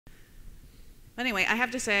Anyway, I have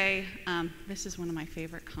to say, this is one of my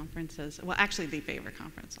favorite conferences. Well, actually the favorite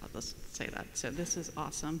conference, I'll just say that. So this is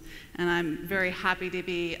awesome. And I'm very happy to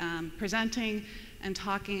be presenting and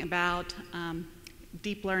talking about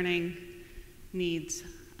deep learning needs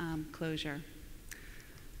Clojure.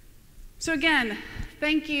 So again,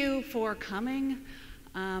 thank you for coming.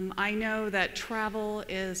 I know that travel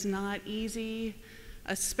is not easy,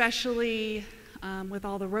 especially with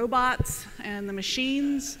all the robots and the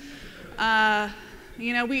machines.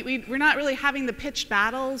 You know, we're not really having the pitched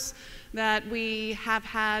battles that we have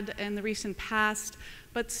had in the recent past,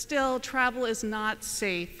 but still travel is not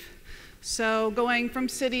safe. So going from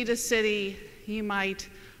city to city, you might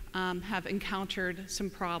have encountered some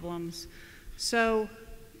problems. So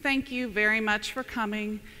thank you very much for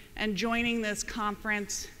coming and joining this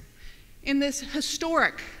conference in this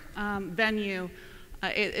historic venue.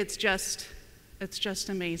 It's just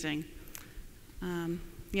amazing.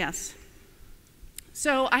 Yes.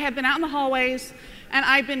 So I have been out in the hallways, and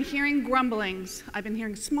I've been hearing grumblings. I've been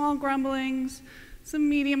hearing small grumblings, some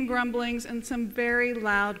medium grumblings, and some very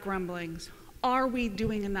loud grumblings. Are we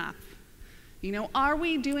doing enough? You know, are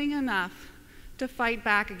we doing enough to fight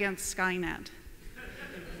back against Skynet?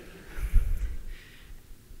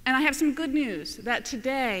 And I have some good news that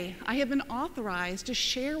today I have been authorized to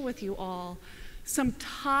share with you all some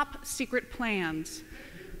top secret plans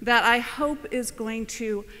that I hope is going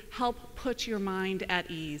to help put your mind at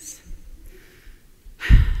ease.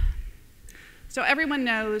 So everyone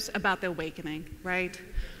knows about the awakening, right?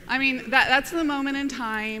 I mean, that's the moment in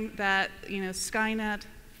time that, you know, Skynet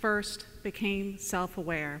first became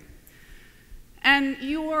self-aware. And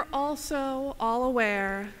you are also all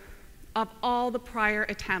aware of all the prior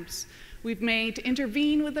attempts we've made to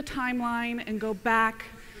intervene with the timeline and go back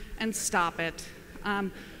and stop it.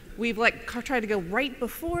 We've tried to go right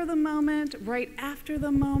before the moment, right after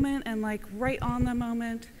the moment, and right on the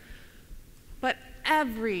moment. But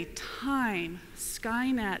every time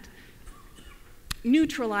Skynet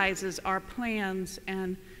neutralizes our plans,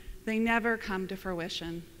 and they never come to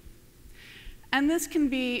fruition. And this can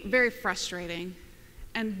be very frustrating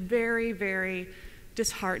and very, very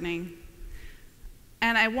disheartening.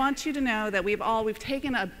 And I want you to know that we've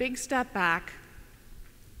taken a big step back,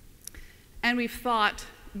 and we've thought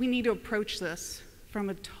we need to approach this from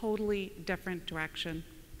a totally different direction.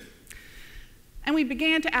 And we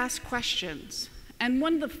began to ask questions. And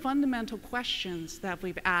one of the fundamental questions that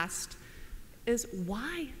we've asked is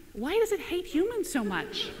why? Why does it hate humans so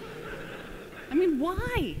much? I mean,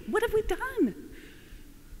 why? What have we done?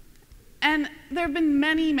 And there have been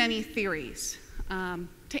many, many theories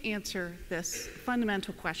to answer this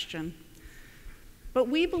fundamental question. But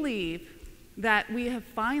we believe that we have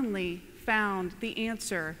finally found the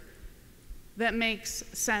answer that makes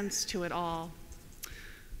sense to it all.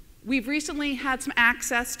 We've recently had some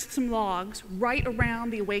access to some logs right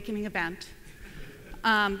around the awakening event,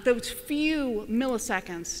 those few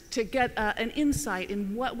milliseconds to get an insight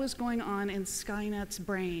in what was going on in Skynet's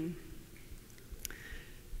brain.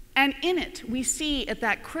 And in it, we see at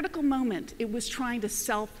that critical moment, it was trying to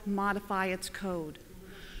self-modify its code,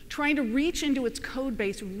 trying to reach into its code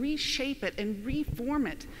base, reshape it, and reform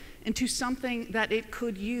it into something that it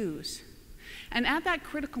could use. And at that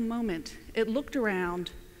critical moment, it looked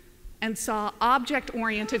around and saw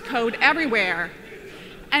object-oriented code everywhere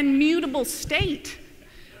and mutable state.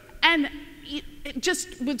 And it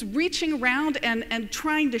just was reaching around and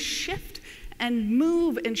trying to shift and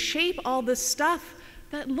move and shape all this stuff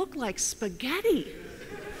that looked like spaghetti.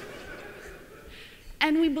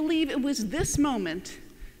 And we believe it was this moment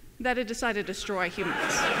that it decided to destroy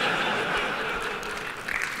humans.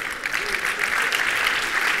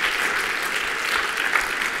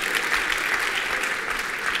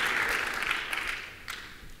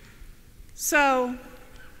 So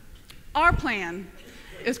our plan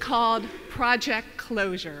is called Project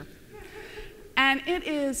Clojure. And it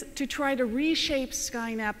is to try to reshape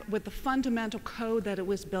Skynet with the fundamental code that it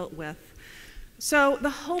was built with. So the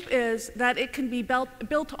hope is that it can be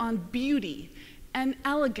built on beauty and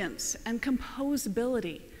elegance and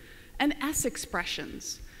composability and S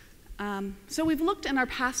expressions. So we've looked in our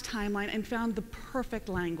past timeline and found the perfect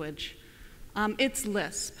language. It's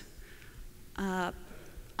LISP.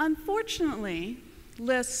 Unfortunately,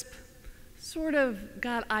 LISP sort of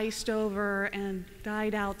got iced over and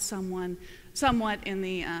died out somewhat in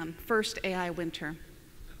the first AI winter.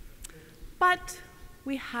 But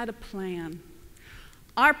we had a plan.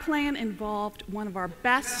 Our plan involved one of our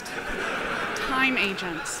best time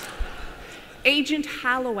agents, Agent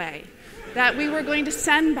Halloway, that we were going to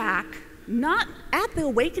send back, not at the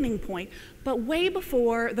awakening point, but way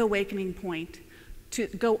before the awakening point, to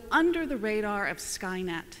go under the radar of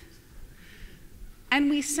Skynet. And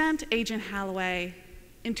we sent Agent Holloway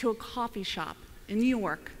into a coffee shop in New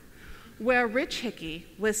York where Rich Hickey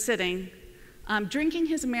was sitting drinking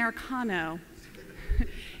his Americano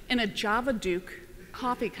in a Java Duke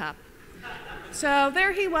coffee cup. So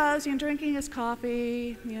there he was, drinking his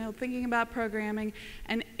coffee, thinking about programming,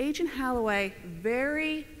 and Agent Holloway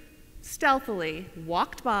very stealthily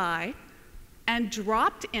walked by and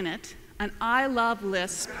dropped in it an I Love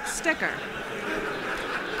Lisp sticker.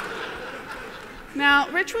 Now,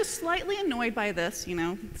 Rich was slightly annoyed by this,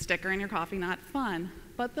 sticker in your coffee, not fun,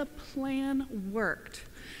 but the plan worked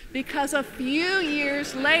because a few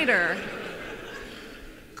years later,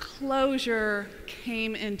 Clojure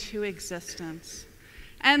came into existence.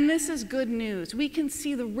 And this is good news. We can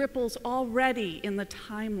see the ripples already in the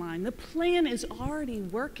timeline. The plan is already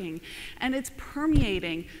working, and it's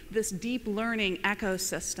permeating this deep learning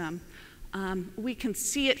ecosystem. We can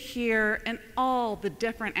see it here and all the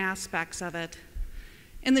different aspects of it.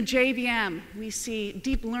 In the JVM, we see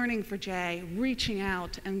deep learning for J reaching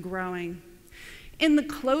out and growing. In the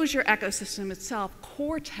Clojure ecosystem itself,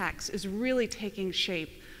 Cortex is really taking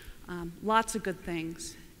shape. Lots of good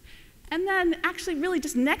things. And then actually really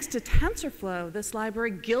just next to TensorFlow, this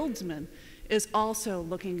library Guildsman is also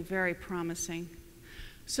looking very promising.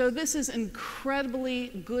 So this is incredibly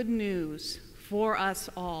good news for us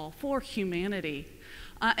all, for humanity.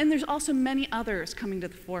 And there's also many others coming to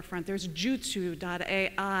the forefront. There's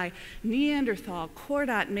Jutsu.ai, Neanderthal,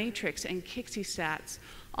 Core.matrix, and KixiStats.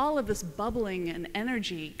 All of this bubbling and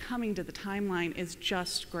energy coming to the timeline is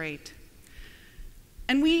just great.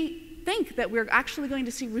 And we think that we're actually going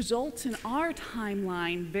to see results in our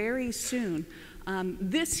timeline very soon.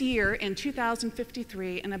 This year, in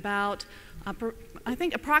 2053, in about, I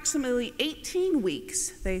think, approximately 18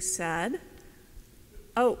 weeks, they said.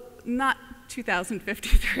 Oh, not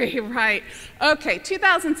 2053, right. Okay,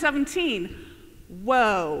 2017.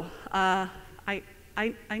 Whoa. I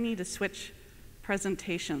need to switch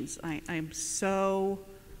presentations. I'm so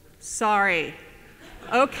sorry.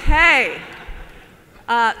 Okay.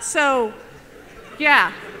 So,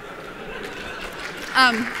 yeah.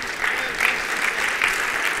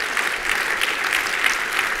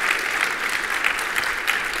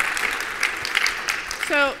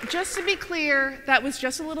 So, just to be clear, that was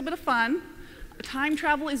just a little bit of fun. Time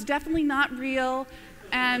travel is definitely not real,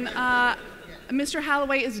 and Mr.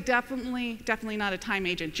 Holloway is definitely not a time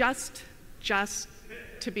agent, just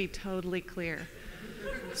to be totally clear.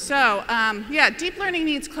 So, yeah, deep learning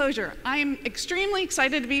needs Clojure. I'm extremely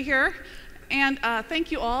excited to be here, and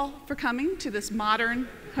thank you all for coming to this modern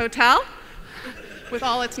hotel with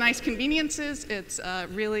all its nice conveniences. It's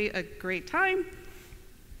really a great time.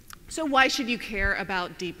 So why should you care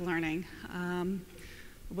about deep learning?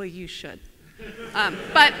 Well, you should.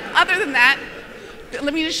 But other than that,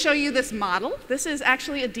 let me just show you this model. This is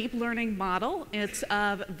actually a deep learning model. It's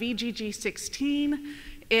of VGG16.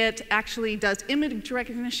 It actually does image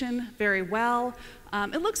recognition very well.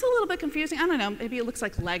 It looks a little bit confusing. I don't know, maybe it looks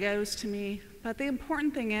like Legos to me. But the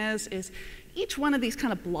important thing is each one of these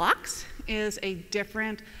kind of blocks is a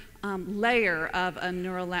different layer of a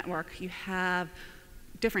neural network. You have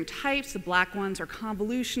different types. The black ones are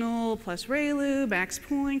convolutional, plus ReLU, max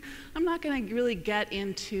point. I'm not going to really get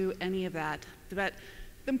into any of that. But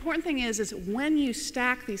the important thing is when you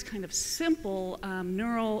stack these kind of simple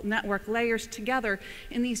neural network layers together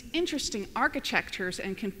in these interesting architectures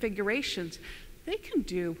and configurations, they can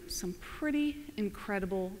do some pretty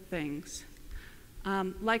incredible things.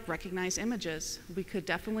 Like recognize images. We could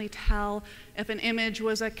definitely tell if an image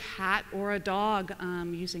was a cat or a dog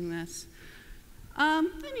using this.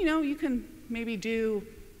 And you can maybe do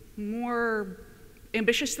more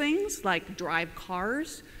ambitious things like drive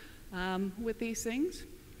cars with these things.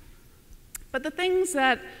 But the things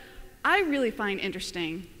that I really find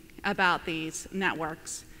interesting about these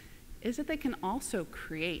networks is that they can also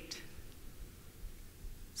create.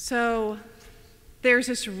 So there's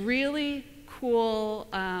this really cool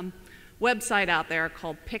website out there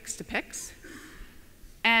called Pix2Pix.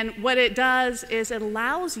 And what it does is it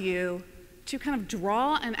allows you to kind of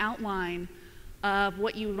draw an outline of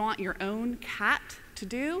what you want your own cat to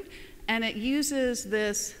do. And it uses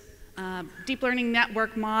this deep learning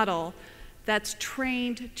network model that's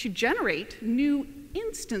trained to generate new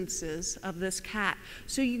instances of this cat.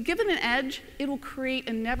 So you give it an edge, it will create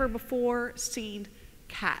a never before seen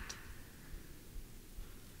cat,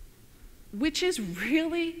 which is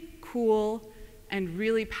really cool and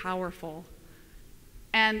really powerful.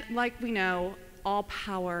 And like we know, all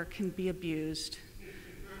power can be abused,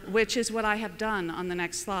 which is what I have done on the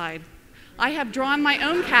next slide. I have drawn my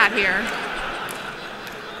own cat here.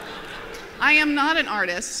 I am not an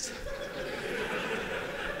artist,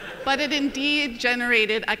 but it indeed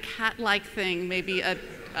generated a cat-like thing, maybe a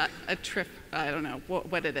I don't know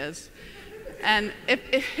what it is. And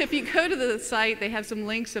if you go to the site, they have some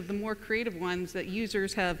links of the more creative ones that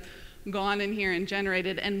users have gone in here and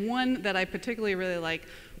generated. And one that I particularly really like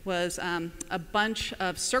was a bunch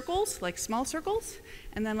of circles, like small circles,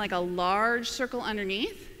 and then like a large circle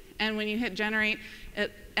underneath. And when you hit generate,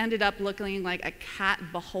 it ended up looking like a cat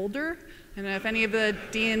beholder. I don't know if any of the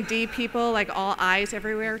D&D people, like all eyes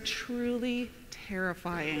everywhere, truly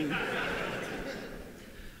terrifying.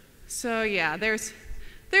 So yeah, there's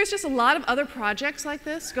just a lot of other projects like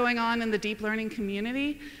this going on in the deep learning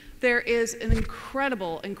community. There is an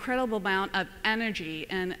incredible amount of energy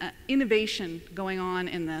and innovation going on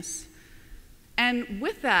in this. And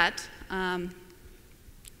with that,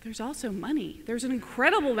 there's also money. There's an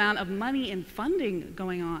incredible amount of money and funding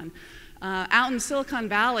going on. Out in Silicon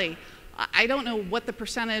Valley, I don't know what the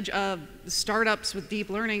percentage of startups with deep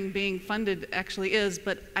learning being funded actually is,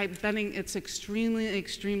 but I'm betting it's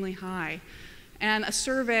extremely high. And a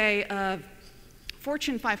survey of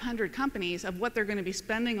Fortune 500 companies of what they're going to be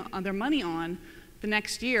spending their money on the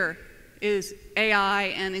next year is AI,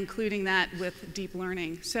 and including that with deep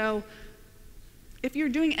learning. So if you're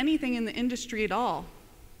doing anything in the industry at all,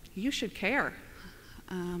 you should care.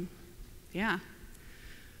 Yeah.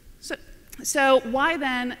 So why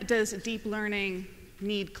then does deep learning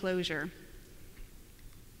need Clojure?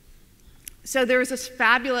 So there was this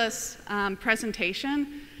fabulous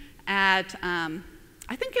presentation at,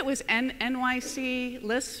 I think it was NYC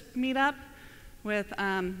LISP meetup with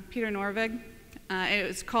Peter Norvig. It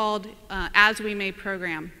was called As We May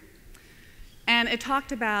Program. And it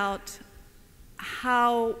talked about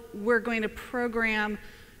how we're going to program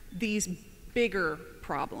these bigger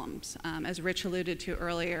problems, as Rich alluded to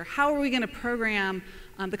earlier. How are we going to program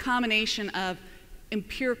the combination of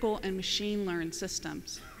empirical and machine learned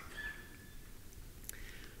systems?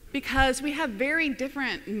 Because we have very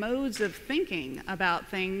different modes of thinking about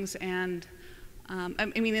things, and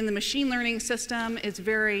I mean, in the machine learning system, it's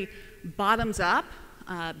very bottoms up,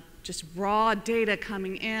 just raw data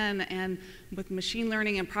coming in, and with machine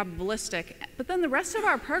learning and probabilistic. But then the rest of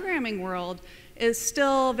our programming world is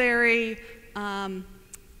still very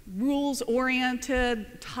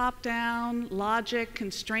rules-oriented, top-down, logic,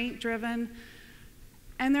 constraint-driven,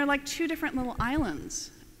 and they're like two different little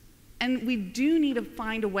islands. And we do need to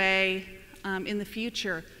find a way in the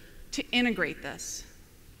future to integrate this.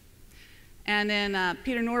 And in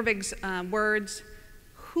Peter Norvig's words,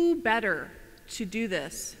 who better to do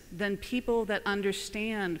this than people that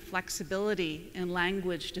understand flexibility in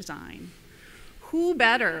language design? Who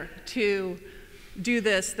better to do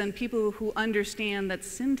this than people who understand that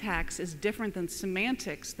syntax is different than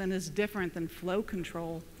semantics, than is different than flow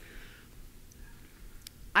control?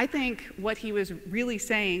 I think what he was really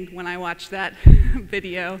saying when I watched that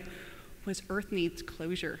video was Earth needs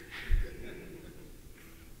Clojure.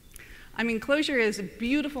 I mean, Clojure is a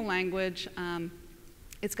beautiful language.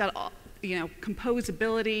 It's got,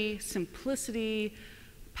 composability, simplicity,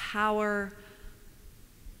 power.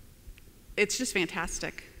 It's just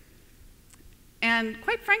fantastic. And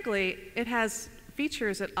quite frankly, it has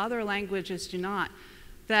features that other languages do not,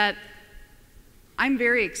 that I'm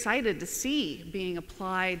very excited to see being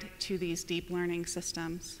applied to these deep learning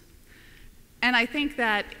systems. And I think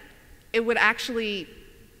that it would actually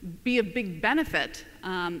be a big benefit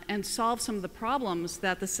and solve some of the problems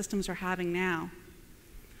that the systems are having now.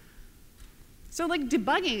 So like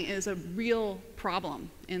debugging is a real problem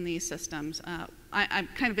in these systems. I'm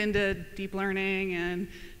kind of into deep learning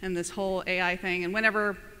and this whole AI thing, and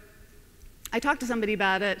whenever I talk to somebody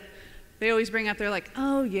about it, they always bring up, they're like,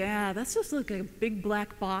 oh yeah, that's just like a big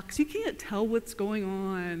black box. You can't tell what's going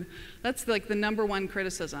on. That's like the #1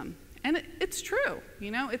 criticism. And it's true,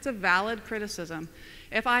 it's a valid criticism.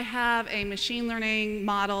 If I have a machine learning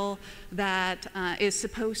model that is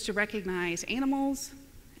supposed to recognize animals,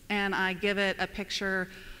 and I give it a picture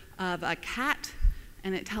of a cat,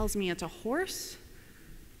 and it tells me it's a horse,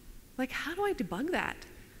 like, how do I debug that?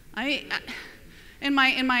 In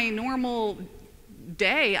my normal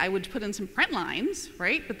day, I would put in some print lines,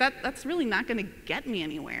 right? But that's really not going to get me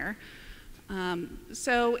anywhere.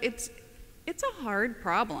 So it's a hard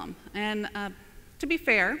problem. And to be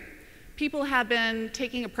fair, people have been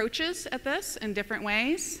taking approaches at this in different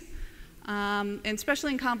ways, and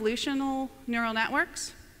especially in convolutional neural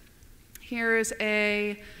networks. Here's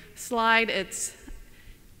a slide. It's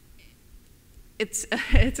a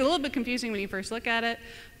little bit confusing when you first look at it,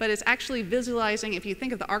 but it's actually visualizing, if you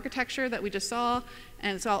think of the architecture that we just saw,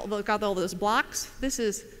 and it's got all those blocks, this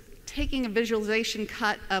is taking a visualization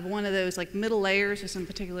cut of one of those like middle layers. This in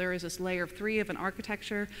particular is this layer 3 of an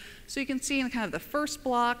architecture. So you can see in kind of the first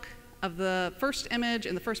block of the first image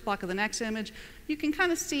and the first block of the next image, you can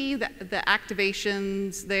kind of see the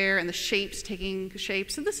activations there and the shapes taking shape.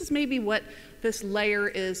 So this is maybe what this layer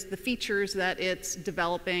is, the features that it's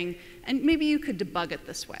developing, and maybe you could debug it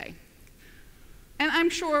this way. And I'm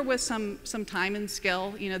sure with some time and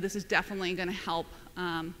skill, this is definitely going to help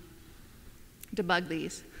debug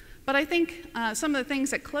these. But I think some of the things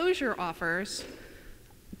that Clojure offers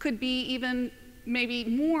could be even maybe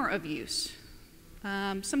more of use.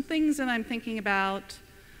 Some things that I'm thinking about,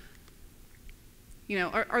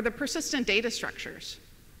 are the persistent data structures.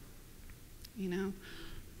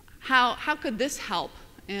 How could this help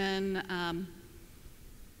in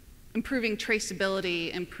improving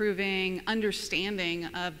traceability, improving understanding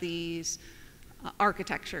of these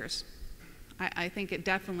architectures? I think it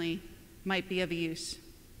definitely might be of use.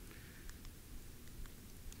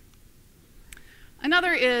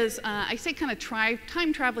 Another is, I say kind of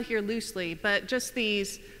time travel here loosely, but just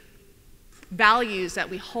these values that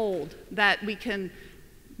we hold, that we can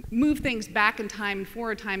move things back in time and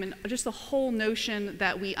forward time, and just the whole notion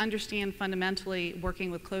that we understand fundamentally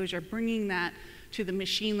working with Clojure, bringing that to the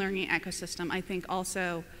machine learning ecosystem, I think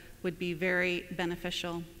also would be very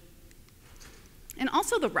beneficial. And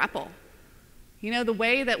also the REPL. The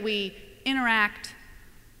way that we interact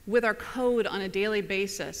with our code on a daily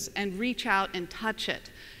basis and reach out and touch it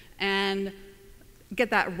and get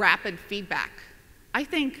that rapid feedback. I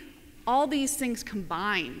think all these things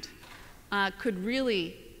combined could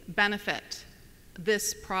really benefit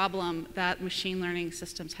this problem that machine learning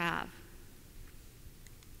systems have.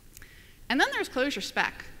 And then there's Clojure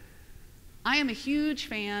Spec. I am a huge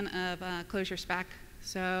fan of Clojure Spec,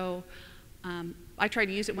 so I try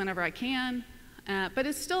to use it whenever I can. But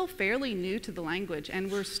it's still fairly new to the language,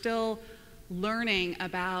 and we're still learning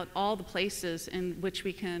about all the places in which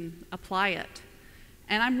we can apply it.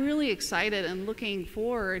 And I'm really excited and looking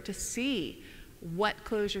forward to see what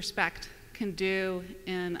Clojure Spec can do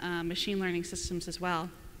in machine learning systems as well.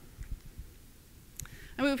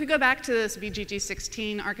 I mean, if we go back to this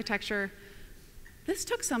VGG16 architecture, this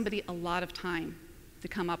took somebody a lot of time to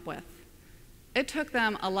come up with. It took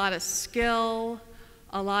them a lot of skill,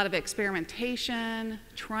 a lot of experimentation,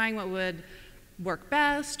 trying what would work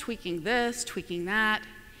best, tweaking this, tweaking that,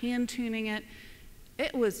 hand-tuning it.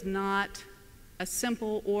 It was not a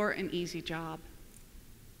simple or an easy job.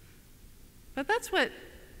 But that's what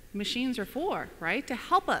machines are for, right? To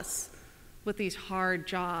help us with these hard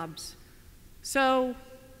jobs. So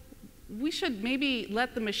we should maybe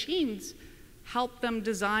let the machines help them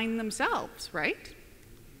design themselves, right?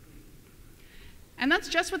 And that's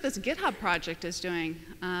just what this GitHub project is doing.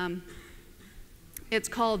 It's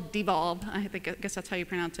called Devolve. I guess that's how you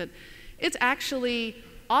pronounce it. It's actually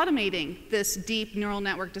automating this deep neural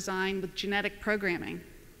network design with genetic programming.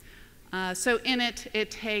 So in it,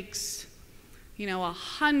 it takes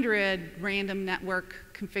 100 random network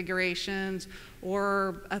configurations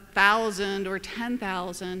or 1,000 or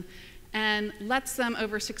 10,000 and lets them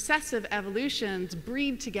over successive evolutions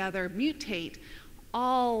breed together, mutate,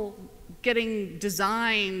 all getting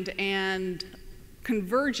designed and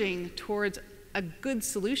converging towards a good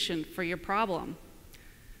solution for your problem.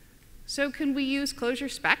 So can we use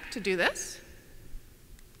Clojure Spec to do this?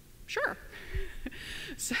 Sure.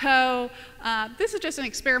 So this is just an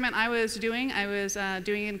experiment I was doing. I was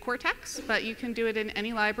doing it in Cortex, but you can do it in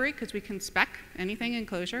any library because we can spec anything in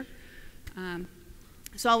Clojure.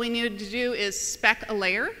 So all we needed to do is spec a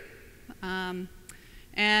layer.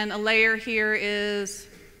 And a layer here is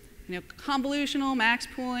convolutional, max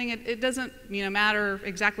pooling. It doesn't matter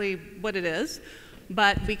exactly what it is,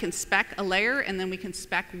 but we can spec a layer, and then we can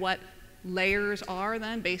spec what layers are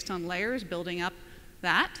then based on layers, building up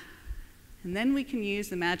that. And then we can use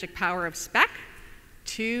the magic power of spec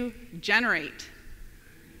to generate.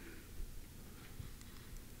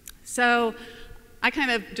 So I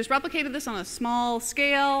kind of just replicated this on a small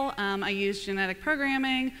scale. I used genetic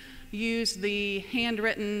programming, used the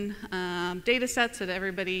handwritten data sets that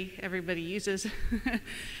everybody uses,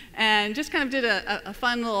 and just kind of did a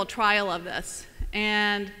fun little trial of this.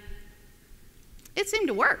 And it seemed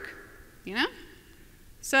to work,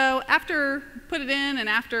 So after put it in, and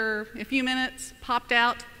after a few minutes, popped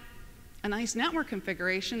out a nice network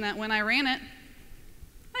configuration that when I ran it,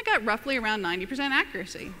 I got roughly around 90%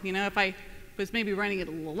 accuracy. If I was maybe running it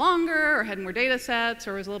a little longer or had more data sets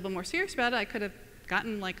or was a little bit more serious about it, I could have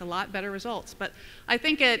gotten like a lot better results. But I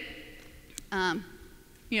think it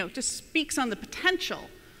just speaks on the potential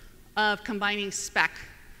of combining spec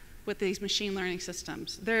with these machine learning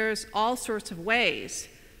systems. There's all sorts of ways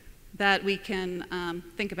that we can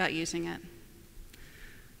think about using it.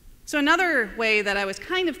 So another way that I was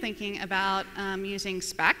kind of thinking about using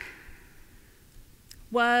spec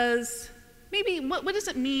was maybe what does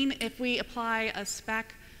it mean if we apply a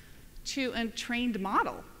spec to a trained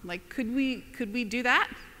model? Like, could we do that?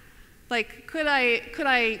 Like, could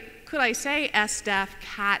I say SDEF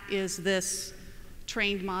cat is this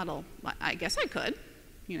trained model? I guess I could.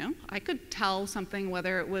 You know, I could tell something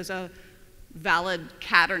whether it was a valid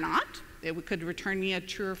cat or not. It could return me a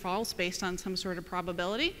true or false based on some sort of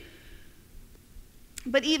probability.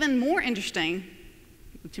 But even more interesting,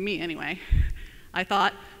 to me anyway, I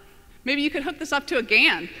thought maybe you could hook this up to a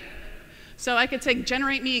GAN. So I could say,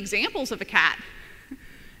 generate me examples of a cat.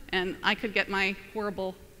 And I could get my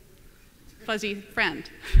horrible fuzzy friend.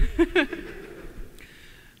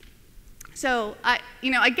 So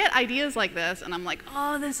I get ideas like this, and I'm like,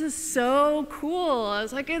 oh, this is so cool. I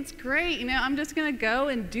was like, it's great. You know, I'm just going to go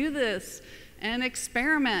and do this and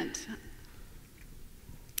experiment.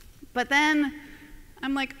 But then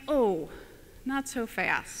I'm like, oh, not so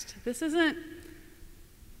fast. This isn't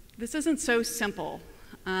so simple.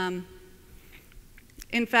 In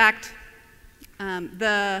fact,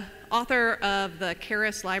 the author of the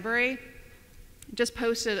Keras library just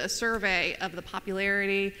posted a survey of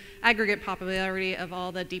the aggregate popularity of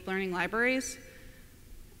all the deep learning libraries.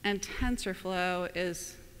 And TensorFlow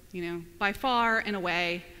is, you know, by far and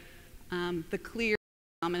away the clear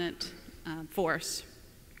dominant force.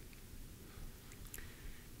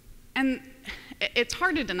 And it's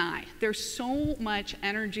hard to deny. There's so much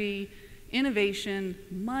energy, innovation,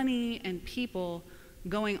 money, and people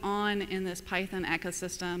going on in this Python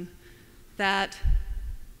ecosystem that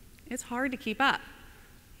it's hard to keep up,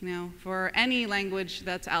 you know, for any language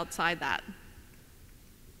that's outside that.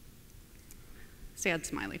 Sad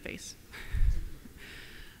smiley face.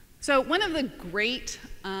 So one of the great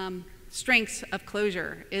strengths of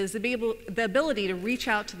Clojure is the ability to reach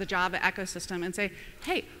out to the Java ecosystem and say,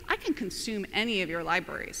 hey, I can consume any of your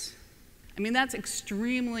libraries. I mean, that's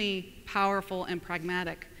extremely powerful and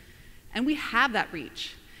pragmatic. And we have that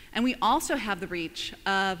reach. And we also have the reach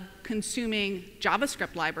of consuming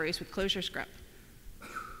JavaScript libraries with ClojureScript,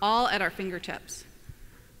 all at our fingertips.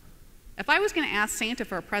 If I was going to ask Santa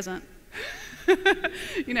for a present,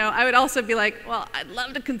 you know, I would also be like, well, I'd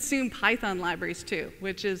love to consume Python libraries too,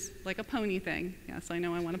 which is like a pony thing. Yes, I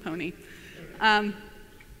know I want a pony. And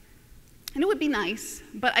it would be nice,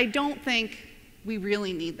 but I don't think we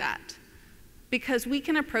really need that, because we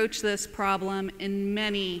can approach this problem in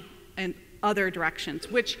many and other directions,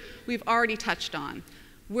 which we've already touched on.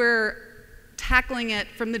 We're tackling it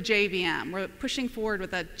from the JVM. We're pushing forward with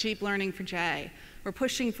that deep learning for J. We're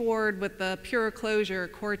pushing forward with the pure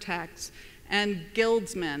Clojure Cortex and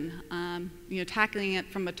Guildsman, you know, tackling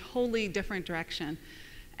it from a totally different direction.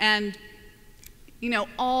 And, you know,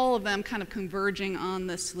 all of them kind of converging on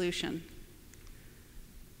this solution.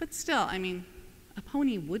 But still, I mean, a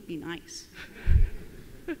pony would be nice.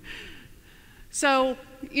 So,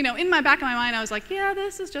 you know, in my back of my mind, I was like, yeah,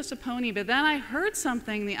 this is just a pony. But then I heard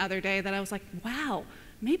something the other day that I was like, wow,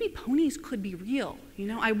 maybe ponies could be real. You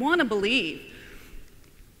know, I want to believe.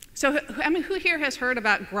 So, I mean, who here has heard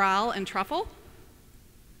about Graal and truffle?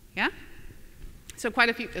 Yeah? So quite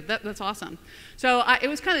a few. That's awesome. So it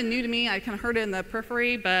was kind of new to me. I kind of heard it in the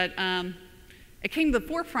periphery, but it came to the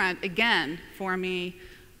forefront again for me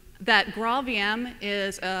that Graal VM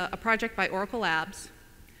is a project by Oracle Labs.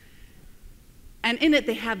 And in it,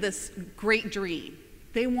 they have this great dream.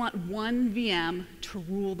 They want one VM to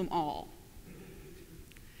rule them all.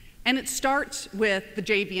 And it starts with the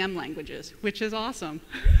JVM languages, which is awesome.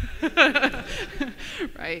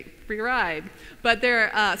 Right, free ride. But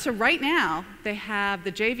so right now, they have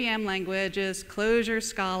the JVM languages, Clojure,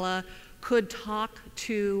 Scala, could talk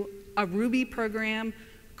to a Ruby program,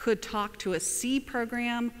 could talk to a C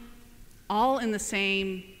program, all in the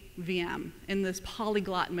same VM, in this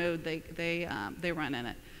polyglot mode they run in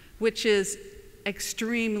it, which is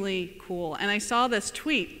extremely cool. And I saw this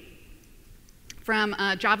tweet from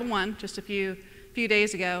Java 1 just a few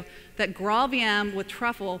days ago that Graal VM with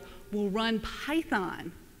truffle will run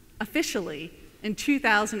Python officially in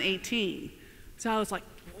 2018. So I was like,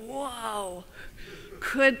 whoa,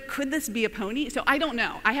 could this be a pony? So I don't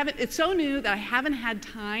know. It's so new that I haven't had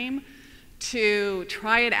time to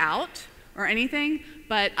try it out or anything,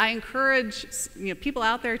 but I encourage people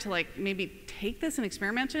out there to like maybe take this and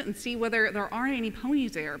experiment it and see whether there aren't any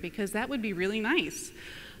ponies there, because that would be really nice.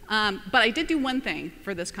 But I did do one thing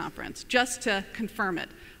for this conference, just to confirm it.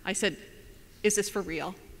 I said, is this for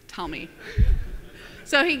real? Tell me.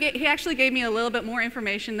 So he actually gave me a little bit more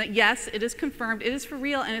information that yes, it is confirmed, it is for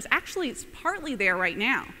real, and it's partly there right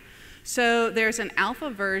now. So there's an alpha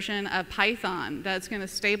version of Python that's going to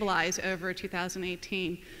stabilize over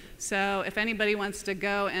 2018. So if anybody wants to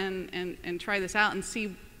go and try this out and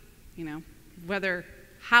see, you know, whether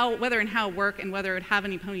and how it work and whether it would have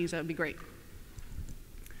any ponies, that would be great.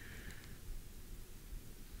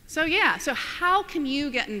 So yeah, so how can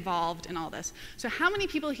you get involved in all this? So how many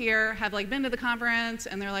people here have like been to the conference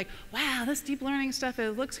and they're like, wow, this deep learning stuff,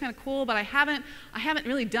 it looks kind of cool, but I haven't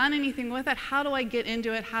really done anything with it. How do I get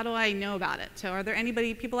into it? How do I know about it? So are there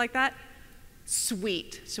people like that?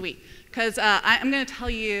 Sweet, sweet. Because I'm going to tell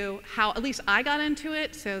you how at least I got into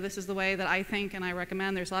it. So this is the way that I think and I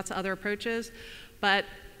recommend. There's lots of other approaches. But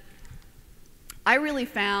I really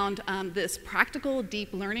found this practical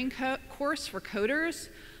deep learning course for coders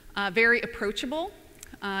very approachable.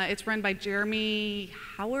 It's run by Jeremy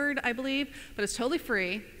Howard, I believe, but it's totally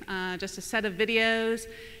free, just a set of videos.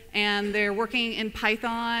 And they're working in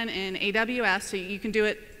Python and AWS, so you can do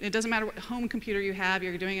it. It doesn't matter what home computer you have,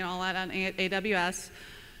 you're doing it all out on AWS.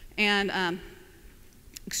 And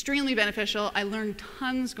extremely beneficial. I learned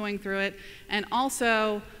tons going through it. And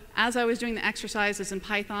also, as I was doing the exercises in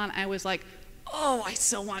Python, I was like, oh, I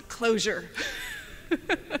still want Clojure.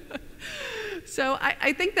 So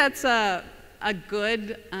I think that's a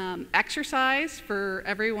good exercise for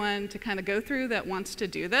everyone to kind of go through that wants to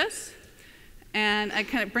do this. And it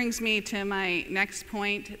kind of brings me to my next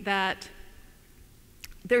point, that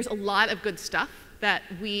there's a lot of good stuff that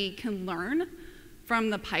we can learn from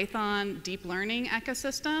the Python deep learning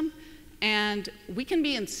ecosystem, and we can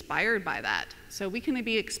be inspired by that. So we can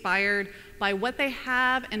be inspired by what they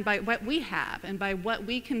have and by what we have and by what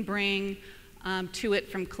we can bring to it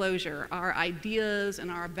from Clojure, our ideas and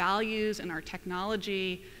our values and our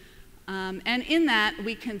technology. And in that,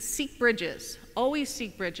 we can seek bridges, always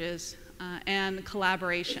seek bridges and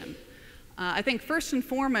collaboration. I think first and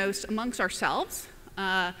foremost amongst ourselves.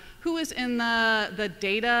 Who was in the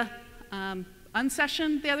data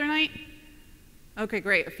unsession the other night? Okay,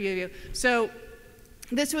 great, a few of you. So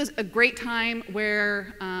this was a great time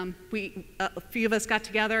where a few of us got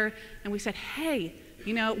together and we said, hey,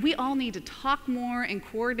 you know, we all need to talk more and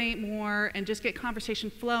coordinate more and just get conversation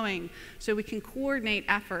flowing so we can coordinate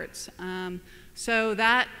efforts. So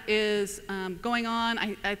that is going on.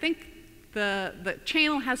 I think the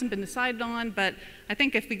channel hasn't been decided on, but I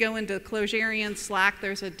think if we go into Clojurian Slack,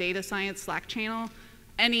 there's a data science Slack channel.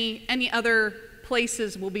 Any other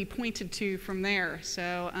places will be pointed to from there.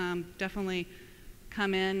 So definitely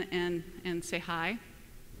come in and say hi.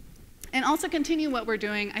 And also continue what we're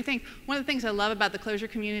doing. I think one of the things I love about the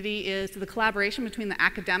Clojure community is the collaboration between the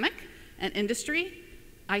academic and industry.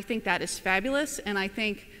 I think that is fabulous, and I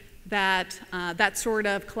think that that sort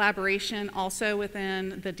of collaboration also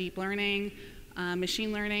within the deep learning,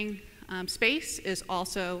 machine learning space is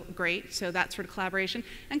also great. So that sort of collaboration,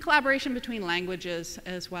 and collaboration between languages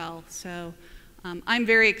as well. So I'm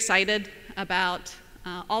very excited about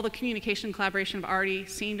all the communication and collaboration I've already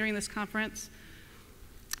seen during this conference.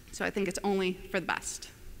 So I think it's only for the best.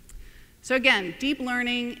 So again, deep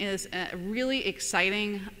learning is a really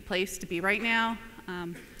exciting place to be right now.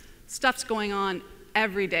 Stuff's going on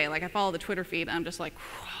every day. Like I follow the Twitter feed, and I'm just like,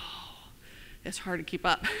 whoa, it's hard to keep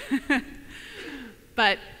up.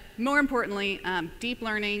 But more importantly, deep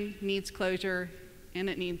learning needs Clojure, and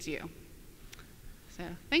it needs you. So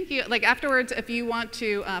thank you. Like afterwards, if you want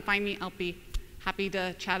to find me, I'll be happy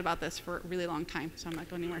to chat about this for a really long time. So I'm not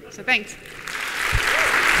going anywhere. So thanks.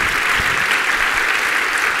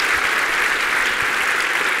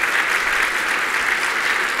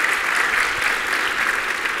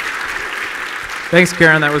 Thanks,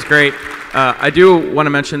 Carin. That was great. I do want to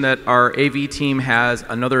mention that our AV team has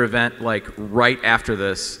another event like right after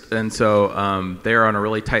this, and so they are on a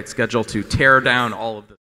really tight schedule to tear down all of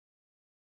this.